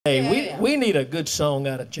Hey, we need a good song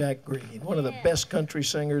out of Jack Greene, one of the best country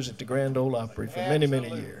singers at the Grand Ole Opry for many, many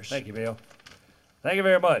years. Thank you, Bill. Thank you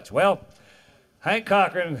very much. Well, Hank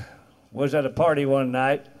Cochran was at a party one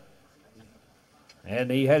night, and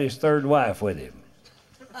he had his third wife with him.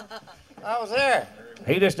 I was there.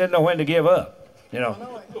 He just didn't know when to give up. You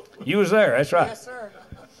know, you was there, that's right. Yes, sir.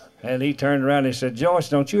 And he turned around and he said, "Joyce,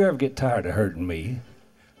 don't you ever get tired of hurting me?"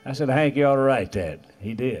 I said, "Hank, you ought to write that."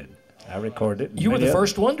 He did. I recorded it. You were the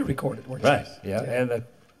first one to record it, weren't you? Right, yeah. And, of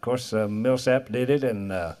course, Millsap did it,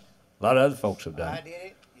 and a lot of other folks have done it. I did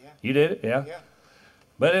it, yeah. You did it, yeah? Yeah.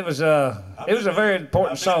 But it was a very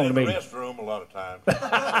important song to me. I've been in the restroom a lot of times.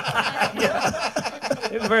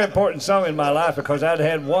 It was a very important song in my life because I'd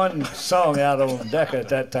had one song out on Decca at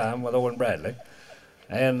that time with Owen Bradley.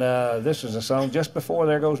 And this was a song just before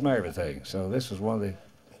There Goes My Everything. So this was one of the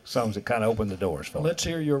songs that kind of opened the doors for me. Let's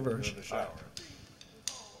hear your version.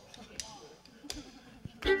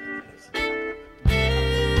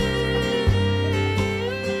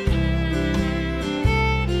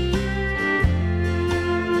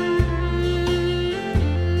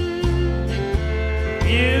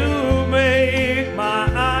 You make my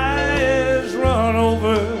eyes run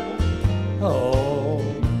over all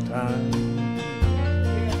the time.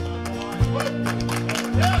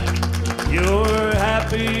 You're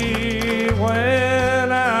happy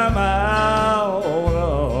when I'm out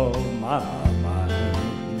of my mind.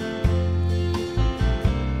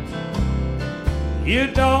 You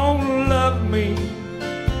don't love me,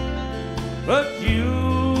 but you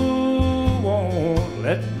won't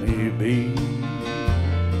let me be.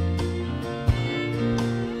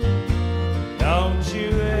 Don't you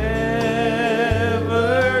ever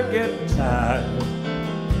get tired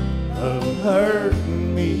of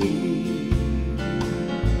hurting me?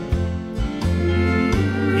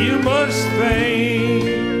 You must think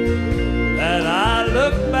that I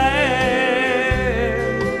look bad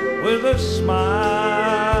with a smile,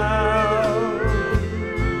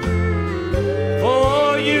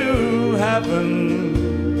 for you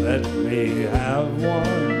haven't let me have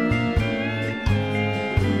one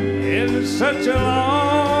in such a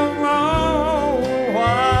long, long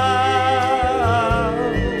while.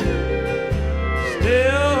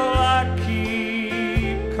 Still I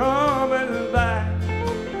keep coming back.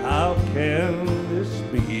 How can this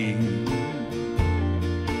be?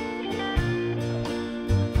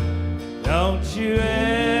 Don't you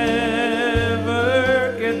ever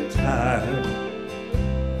get tired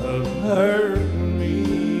of hurting me?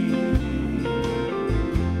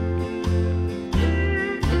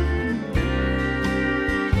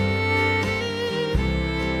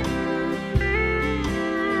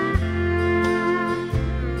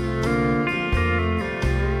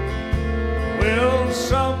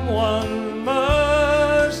 Someone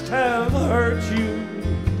must have hurt you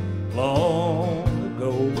long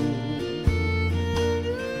ago.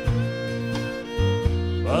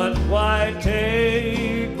 But why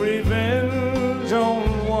take revenge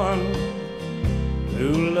on one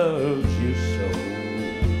who loves you so?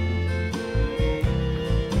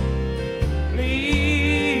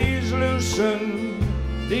 Please loosen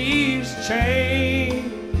these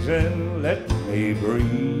chains and let me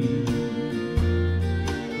breathe.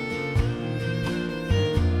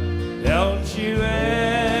 Don't you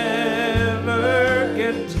ever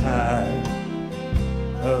get tired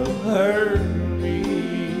of hurting me?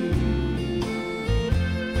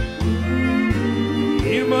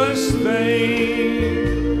 You must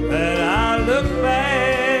think that I look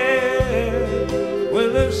bad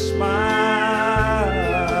with a smile,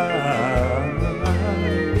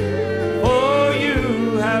 for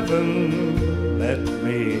you haven't let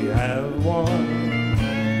me have one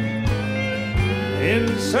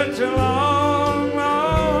in such a long